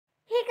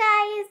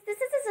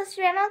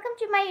Sister and welcome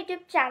to my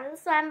YouTube channel.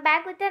 So I'm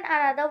back with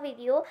another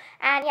video,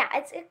 and yeah,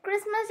 it's a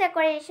Christmas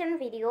decoration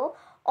video.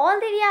 All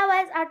the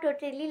DIYs are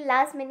totally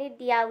last minute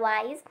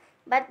DIYs.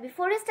 But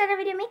before you start the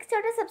video, make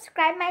sure to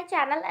subscribe my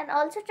channel and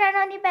also turn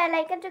on the bell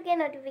icon to get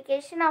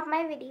notification of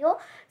my video.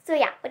 So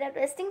yeah, without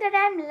wasting the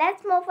time,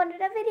 let's move on to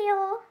the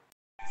video.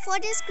 For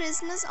this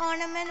Christmas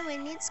ornament, we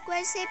need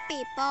square shape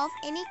paper of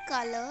any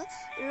color.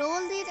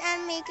 Roll it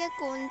and make a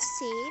cone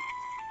shape.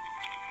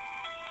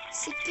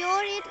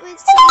 Secure it with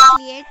some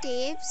clear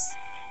tapes.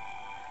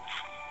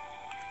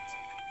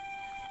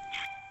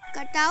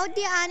 Cut out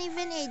the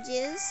uneven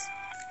edges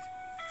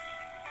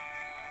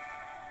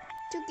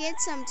to get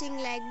something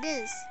like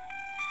this.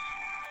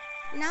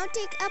 Now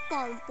take a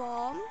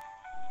pom-pom,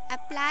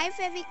 apply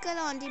Fevicol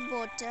on the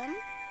bottom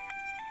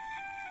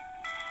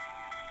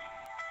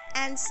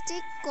and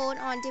stick cone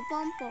on the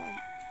pom-pom.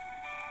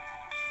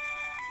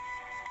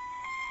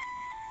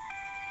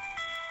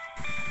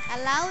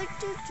 Allow it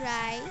to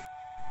dry.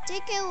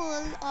 Take a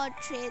wool or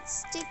thread,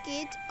 stick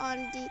it on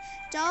the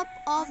top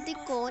of the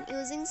cone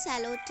using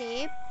cello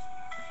tape.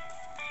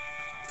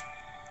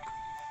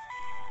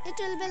 It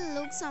will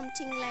look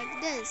something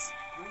like this.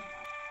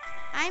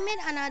 I made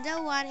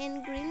another one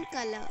in green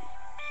color.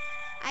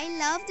 I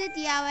love the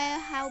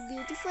DIY, how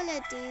beautiful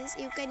it is.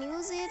 You can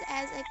use it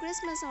as a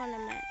Christmas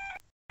ornament.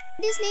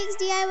 This next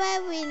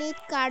DIY, we need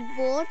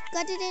cardboard.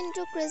 Cut it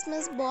into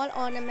Christmas ball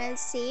ornament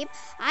shape.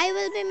 I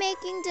will be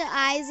making the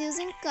eyes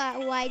using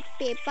white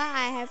paper.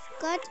 I have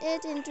cut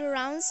it into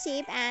round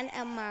shape and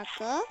a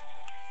marker.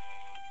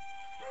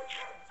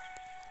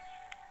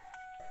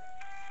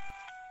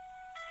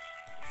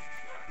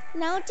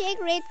 Now take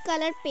red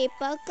colored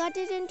paper, cut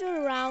it into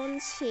round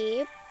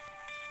shape.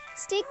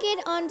 Stick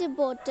it on the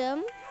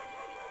bottom.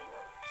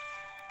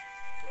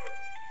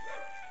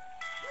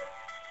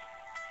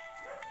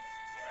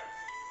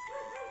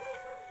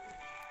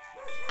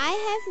 I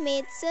have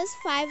made just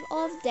 5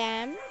 of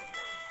them.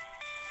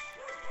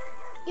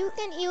 You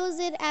can use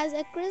it as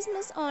a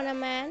Christmas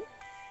ornament,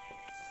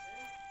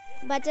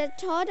 but I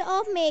thought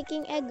of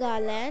making a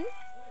garland.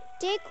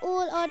 Take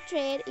wool or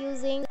thread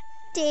using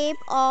tape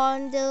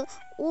on the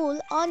wool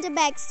on the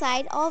back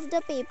side of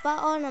the paper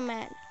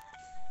ornament.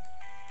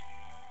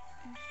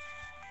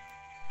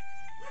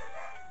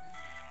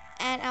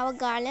 And our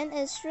garland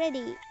is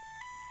ready.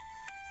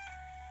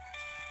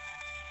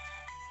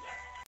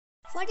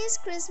 For this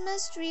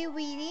Christmas tree,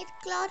 we need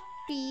cloth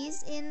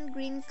piece in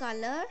green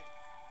color.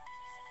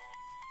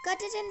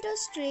 Cut it into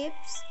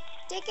strips.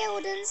 Take a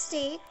wooden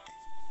stick.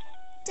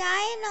 Tie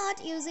a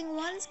knot using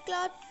one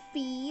cloth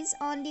piece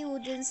on the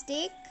wooden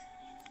stick.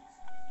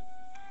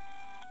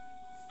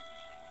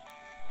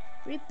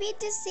 Repeat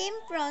the same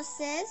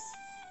process.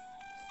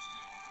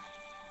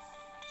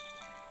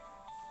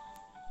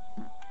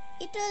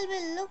 It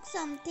will look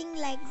something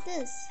like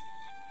this.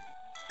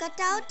 Cut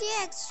out the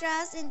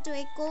extras into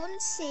a cone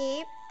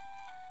shape.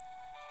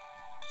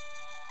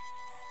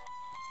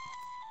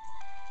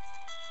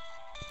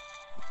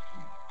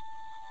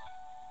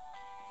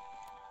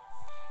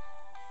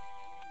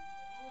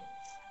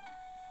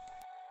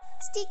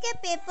 Stick a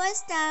paper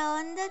star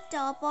on the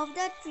top of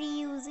the tree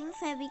using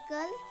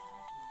Fevicol.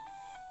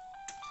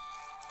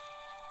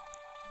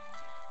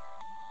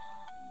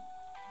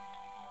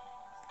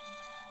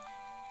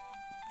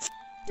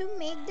 To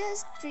make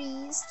the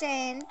tree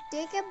stand,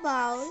 take a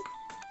bowl,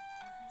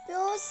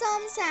 pour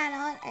some sand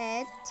on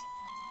it.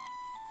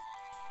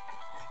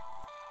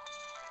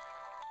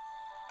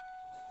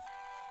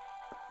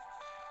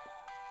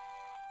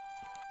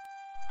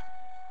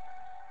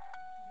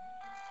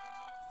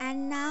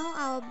 And now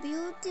our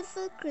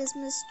beautiful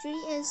Christmas tree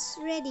is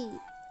ready.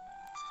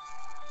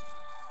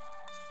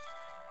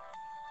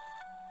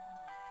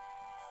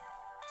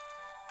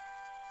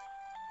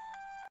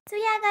 So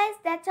yeah guys,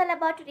 that's all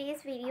about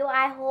today's video.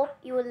 I hope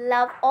you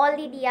love all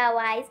the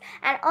DIYs,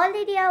 and all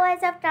the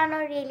DIYs have turned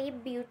out really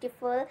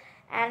beautiful,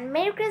 and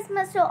Merry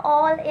Christmas to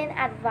all in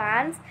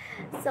advance.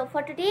 So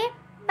for today,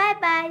 bye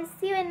bye,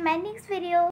 see you in my next video.